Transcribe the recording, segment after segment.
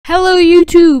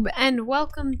YouTube, and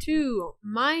welcome to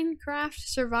Minecraft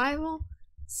Survival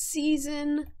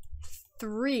Season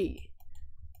 3.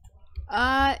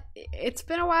 It's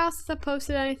been a while since I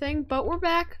posted anything, but we're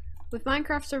back with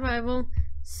Minecraft Survival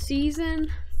Season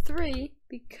 3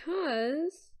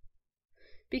 because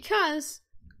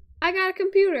I got a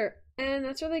computer, and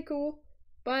that's really cool,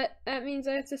 but that means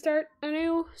I have to start a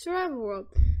new survival world.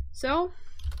 So,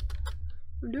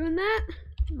 I'm doing that.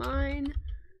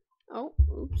 Oh,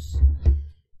 oops.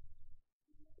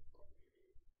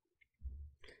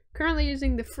 Currently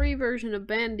using the free version of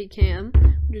Bandicam,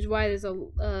 which is why there's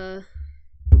a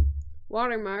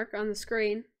watermark on the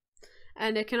screen.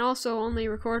 And it can also only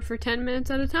record for 10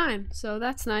 minutes at a time, so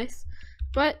that's nice.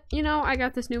 But, you know, I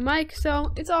got this new mic,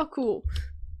 so it's all cool.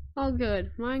 All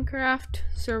good. Minecraft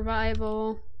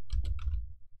Survival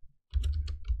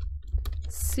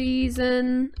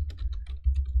Season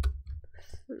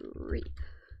 3.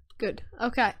 Good.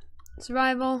 Okay.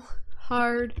 Survival.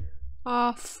 Hard.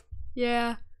 Off.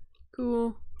 Yeah.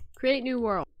 Cool. Create new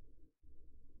world.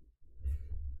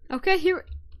 Okay, here.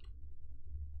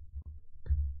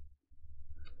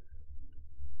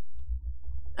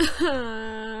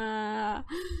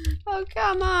 Oh,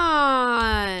 come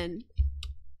on.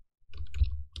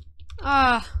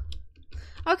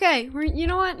 Okay, you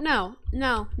know what? No.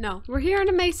 We're here in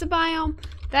a mesa biome.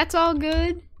 That's all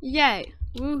good. Yay.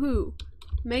 Woohoo.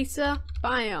 Mesa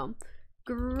biome.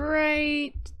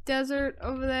 Great desert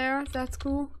over there. That's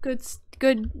cool. Good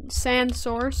sand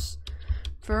source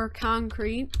for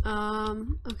concrete.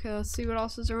 Okay, let's see what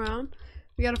else is around.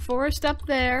 We got a forest up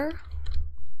there.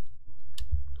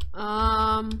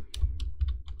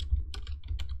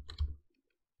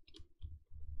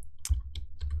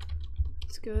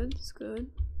 It's good. It's good.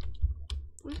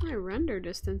 Where's my render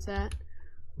distance at?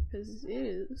 Because it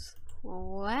is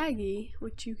laggy,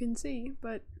 which you can see,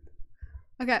 but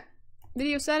okay.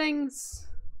 Video settings.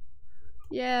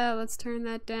 Yeah, let's turn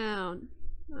that down.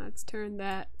 Let's turn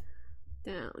that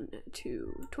down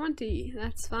to 20.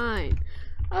 That's fine.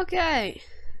 Okay.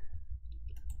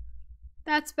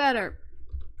 That's better.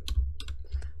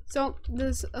 So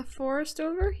there's a forest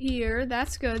over here.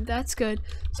 That's good. That's good.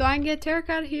 So I can get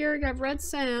terracotta here. I got red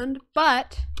sand,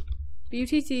 but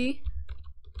BUTT.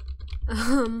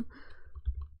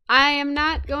 I am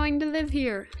not going to live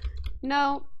here.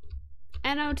 No.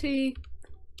 NOT.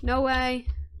 No way.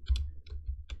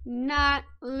 Not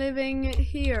living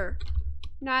here.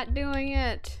 Not doing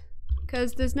it.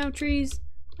 Because there's no trees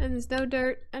and there's no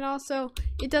dirt. And also,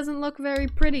 it doesn't look very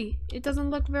pretty. It doesn't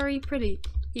look very pretty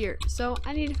here. So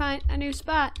I need to find a new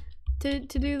spot to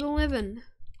do the living.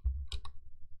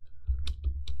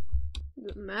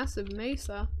 The massive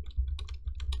mesa.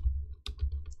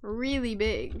 Really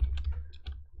big.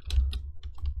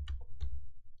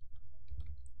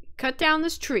 Cut down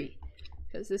this tree,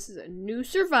 because this is a new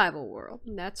survival world.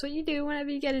 And that's what you do whenever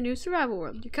you get a new survival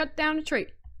world. You cut down a tree.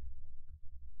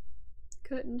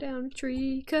 Cutting down a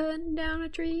tree, cutting down a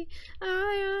tree.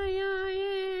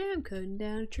 I am cutting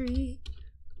down a tree.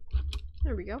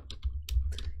 There we go.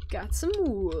 Got some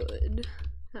wood.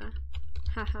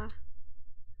 Ha.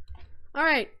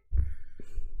 Alright.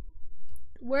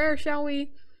 Where shall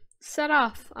we set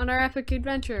off on our epic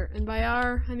adventure? And by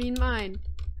our, I mean mine.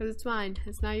 Because it's mine.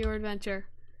 It's not your adventure.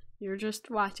 You're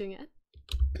just watching it.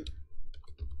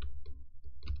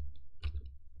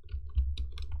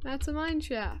 That's a mine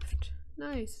shaft.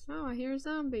 Nice. Oh, I hear a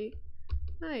zombie.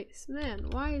 Nice.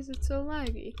 Man, why is it so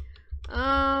laggy?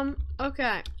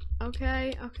 Okay.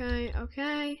 Okay.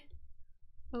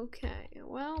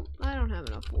 Well, I don't have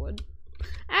enough wood.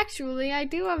 Actually, I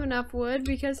do have enough wood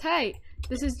because, hey,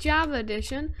 this is Java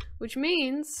edition, which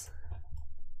means...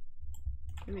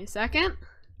 Give me a second.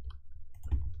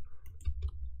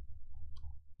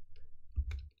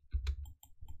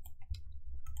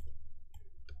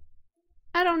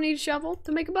 I don't need a shovel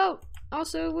to make a boat.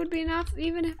 Also, it would be enough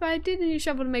even if I did need a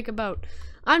shovel to make a boat.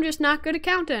 I'm just not good at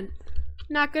counting.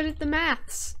 Not good at the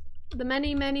maths. The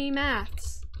many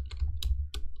maths.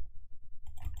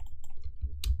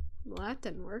 Well, that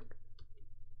didn't work.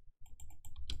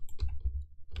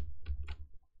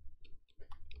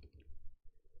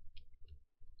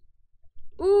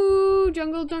 Ooh,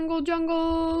 jungle.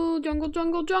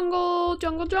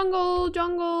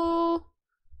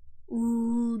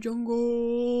 Ooh,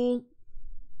 jungle.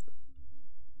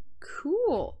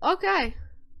 Cool. Okay.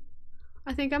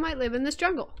 I think I might live in this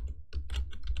jungle.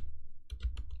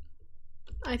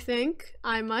 I think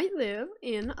I might live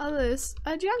in this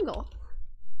jungle.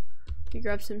 Let me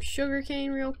grab some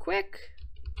sugarcane real quick.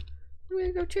 I'm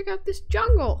gonna go check out this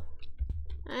jungle.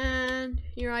 And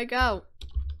here I go.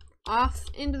 Off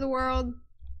into the world.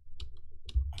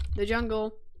 the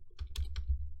jungle.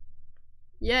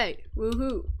 Yay,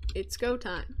 woohoo, it's go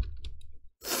time.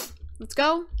 Let's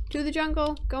go to the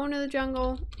jungle, go into the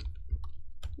jungle.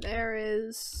 There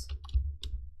is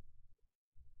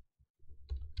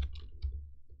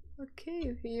a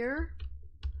cave here.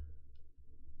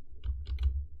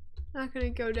 Not gonna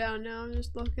go down now, I'm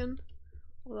just looking.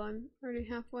 Although I'm already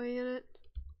halfway in it.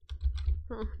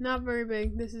 Oh, not very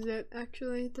big. This is it,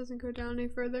 actually. It doesn't go down any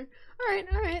further. Alright,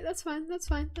 that's fine, that's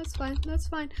fine.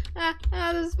 Ah,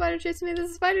 there's a spider chasing me,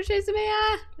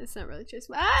 ah! It's not really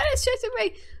chasing me. Ah, it's chasing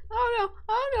me! Oh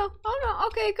no.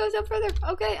 Okay, it goes up further.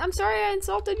 Okay, I'm sorry I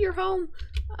insulted your home.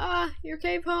 Your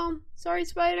cave home. Sorry,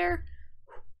 spider.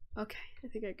 Okay, I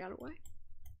think I got away.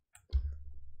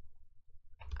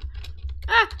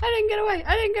 Ah, I didn't get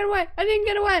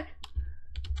away.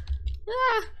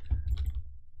 Ah!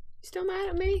 Still mad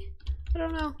at me? I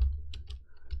don't know.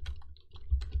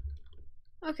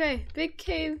 Okay, big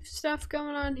cave stuff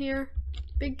going on here.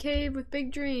 Big cave with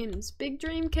big dreams. Big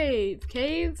dream cave.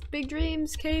 Cave, big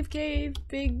dreams, cave,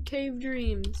 big cave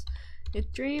dreams.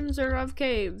 If dreams are of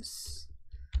caves.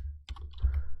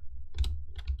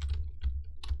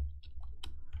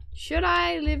 Should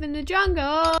I live in the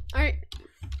jungle? Alright.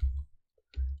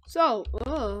 So,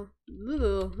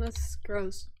 that's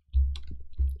gross.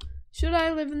 Should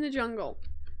I live in the jungle?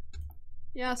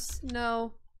 Yes,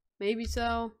 no, maybe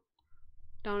so.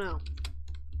 Don't know.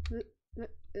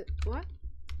 What?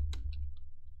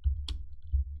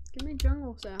 Give me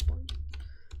jungle sapling.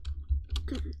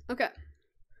 Okay.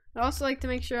 I'd also like to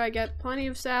make sure I get plenty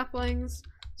of saplings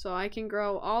so I can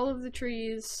grow all of the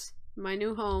trees in my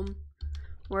new home,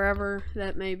 wherever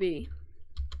that may be.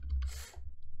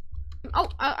 Oh,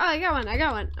 I got one. I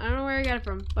don't know where I got it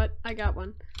from, but I got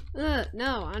one.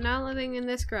 No, I'm not living in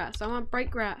this grass. I want bright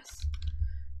grass.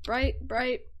 Bright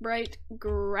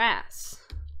grass.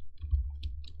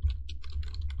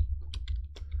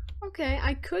 Okay,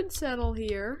 I could settle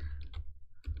here.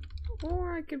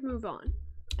 Or I could move on.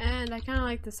 And I kind of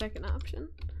like the second option.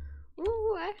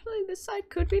 Ooh, actually, this side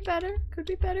could be better.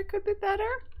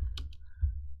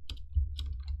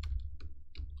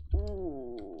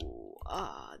 Ooh,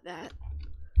 that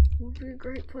would be a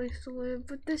great place to live,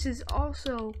 but this is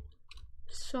also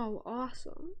so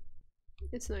awesome.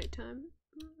 It's nighttime.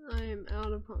 I am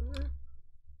out of hunger.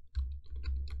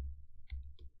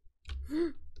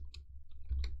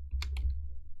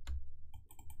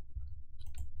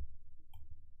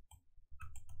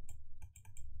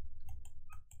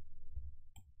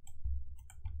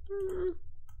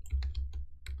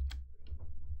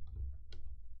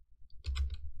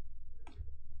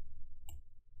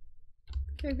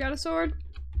 Okay, I've got a sword.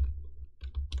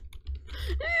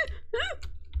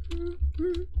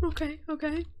 Okay.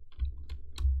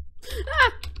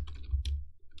 Ah!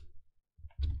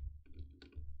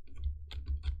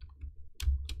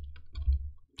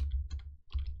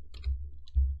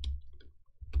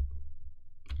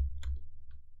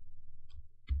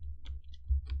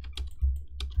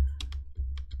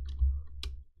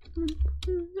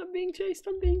 I'm being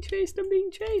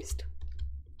chased.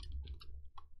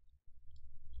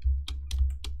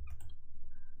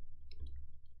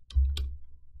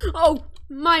 Oh,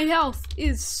 my health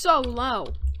is so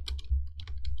low.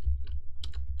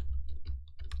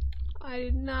 I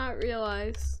did not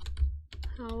realize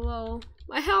how low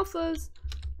my health was.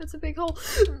 That's a big hole.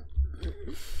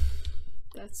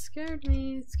 That scared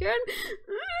me.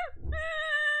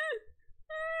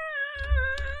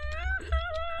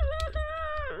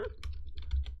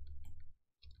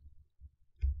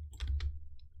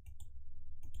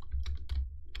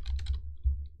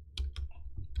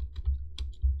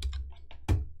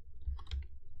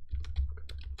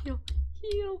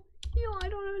 Heal. I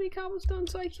don't have any cobblestone,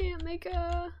 so I can't make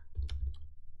a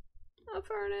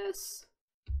furnace.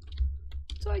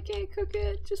 So I can't cook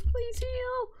it. Just please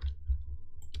heal.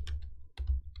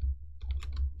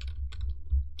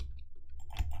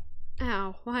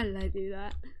 Ow, why did I do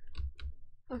that?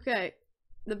 Okay,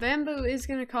 the bamboo is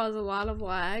gonna cause a lot of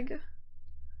lag.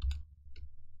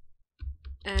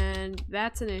 And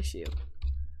that's an issue.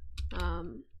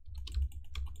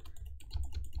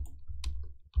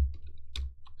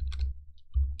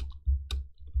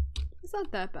 It's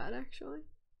not that bad, actually.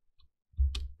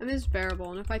 I mean, it's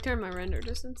bearable, and if I turn my render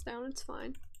distance down, it's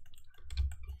fine.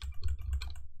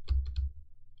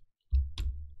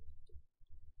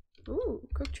 Ooh,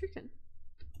 cooked chicken.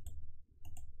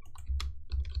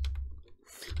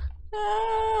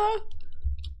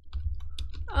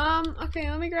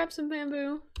 Okay, let me grab some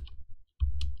bamboo.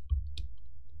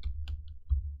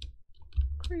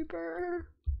 Creeper.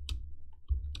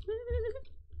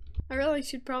 I really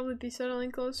should probably be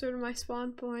settling closer to my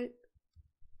spawn point,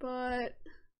 but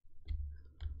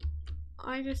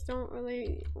I just don't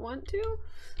really want to.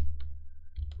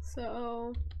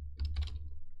 So,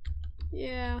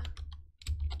 yeah.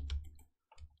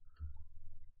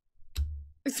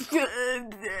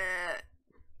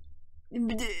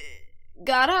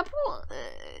 God apple?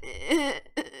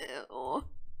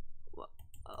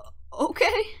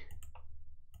 Okay.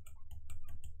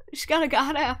 Just got a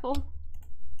god apple.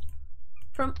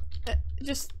 From,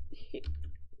 just,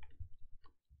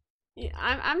 yeah,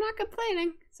 I'm not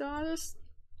complaining, so I'll just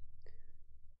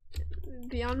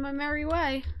be on my merry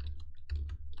way.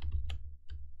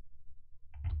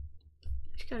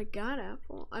 Just got a god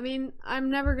apple. I mean, I'm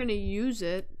never gonna use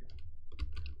it.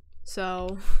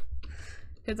 So,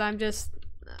 because I'm just,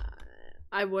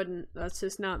 I wouldn't. That's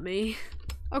just not me.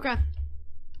 Okay.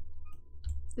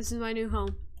 This is my new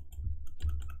home.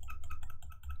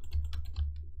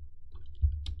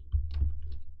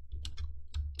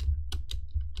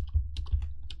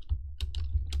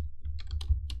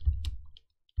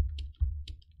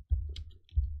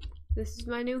 This is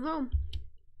my new home.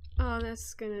 Oh,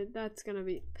 that's gonna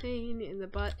be a pain in the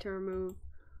butt to remove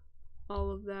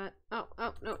all of that. Oh,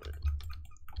 no.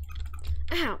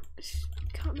 Ow!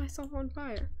 Caught myself on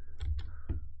fire.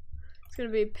 It's gonna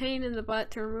be a pain in the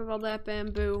butt to remove all that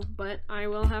bamboo, but I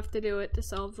will have to do it to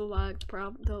solve the lag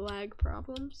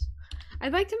problems.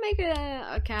 I'd like to make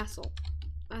a castle.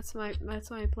 That's my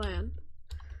plan.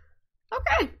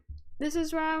 Okay, this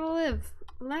is where I will live.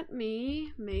 Let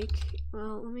me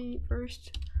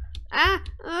first.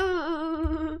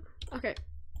 Okay,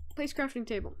 place crafting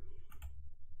table.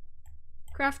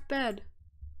 Craft bed.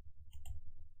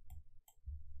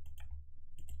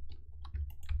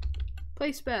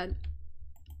 Place bed.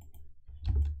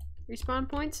 Respawn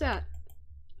point set.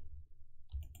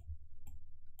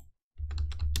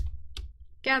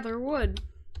 Gather wood.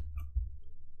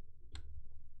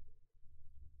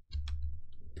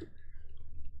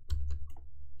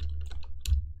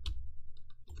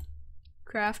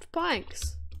 Craft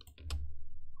planks.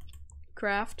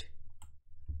 Craft.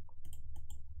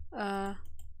 What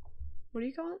do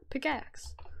you call it?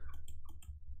 Pickaxe.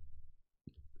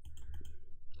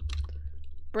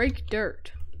 Break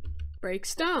dirt. Break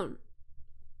stone.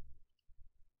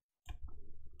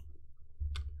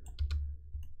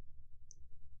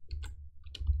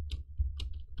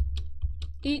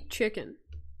 Eat chicken.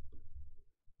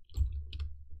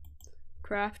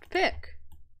 Craft pick.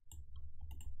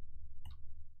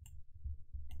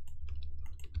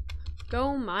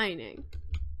 Go mining.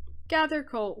 Gather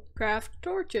coal. Craft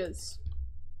torches.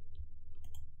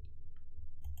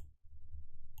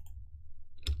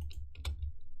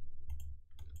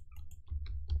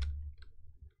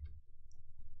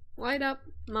 Light up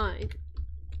mine.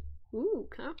 Ooh,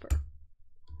 copper.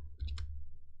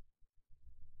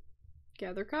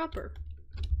 Gather copper.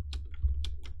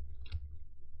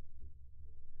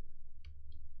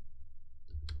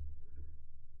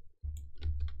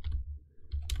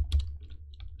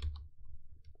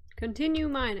 Continue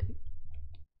mining.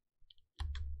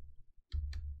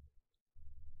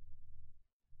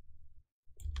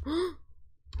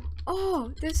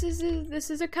 Oh, this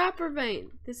is a copper vein.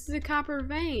 This is a copper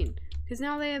vein. Because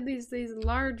now they have these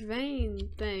large vein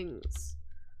things.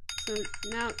 So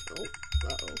now,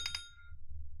 uh-oh.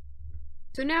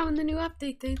 So now in the new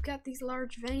update, they've got these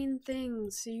large vein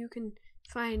things, so you can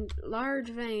find large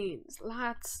veins,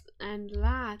 lots and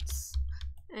lots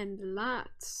and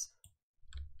lots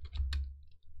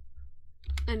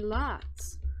and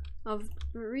lots of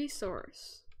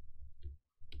resource.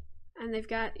 And they've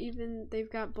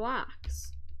got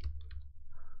blocks.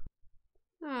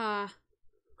 Ah,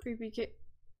 creepy kid.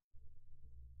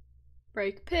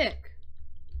 Break pick.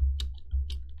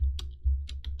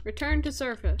 Return to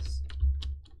surface.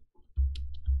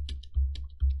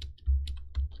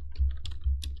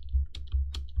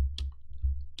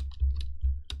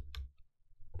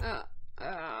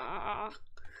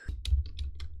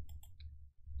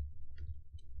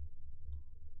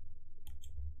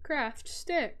 Craft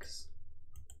sticks.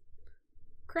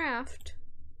 Craft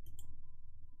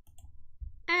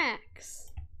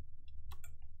axe.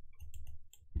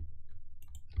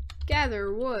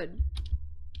 Gather wood.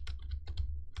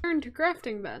 Turn to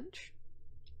crafting bench.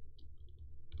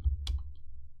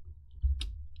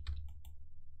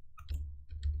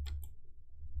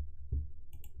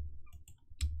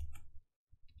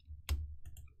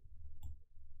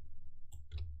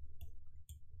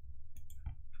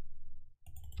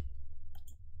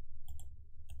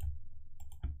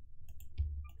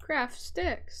 Craft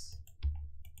sticks.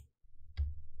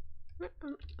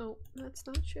 Oh, that's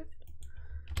not shift.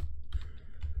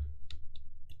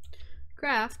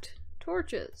 craft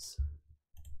torches.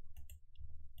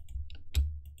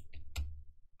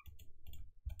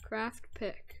 Craft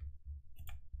pick.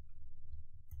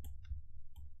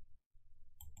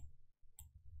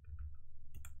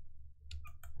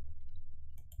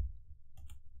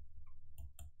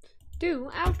 Do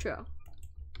outro.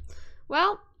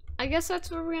 Well, I guess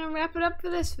that's where we're gonna wrap it up for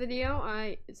this video.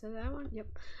 Is that one? Yep.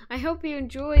 I hope you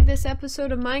enjoyed this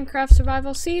episode of Minecraft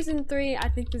Survival Season 3. I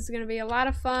think this is gonna be a lot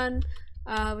of fun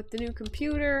with the new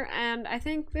computer, and I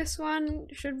think this one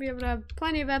should be able to have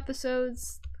plenty of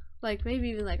episodes. Like maybe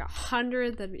even like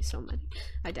 100. That'd be so many.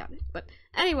 I doubt it. But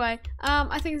anyway,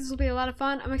 I think this will be a lot of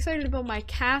fun. I'm excited to build my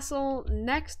castle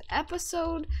next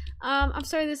episode. I'm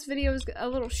sorry this video is a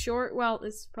little short. Well,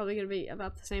 it's probably gonna be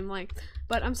about the same length.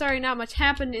 But I'm sorry not much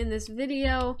happened in this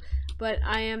video. But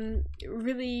I am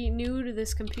really new to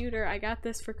this computer. I got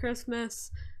this for Christmas.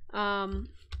 And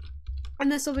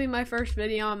this will be my first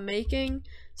video I'm making.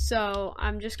 So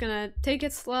I'm just gonna take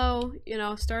it slow. You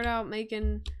know, start out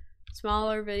making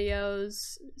smaller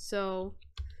videos. So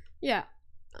yeah,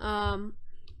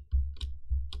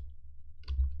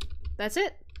 that's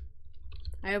it.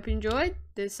 I hope you enjoyed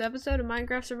this episode of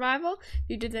Minecraft Survival. If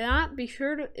you did not, be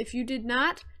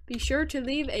sure to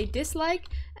leave a dislike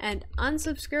and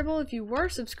unsubscribe if you were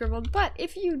subscribed. But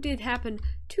if you did happen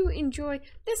to enjoy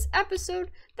this episode,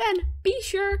 then be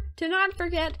sure to not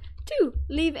forget to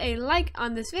leave a like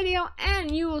on this video,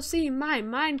 and you will see my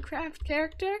Minecraft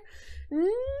character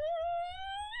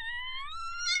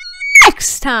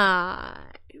next time.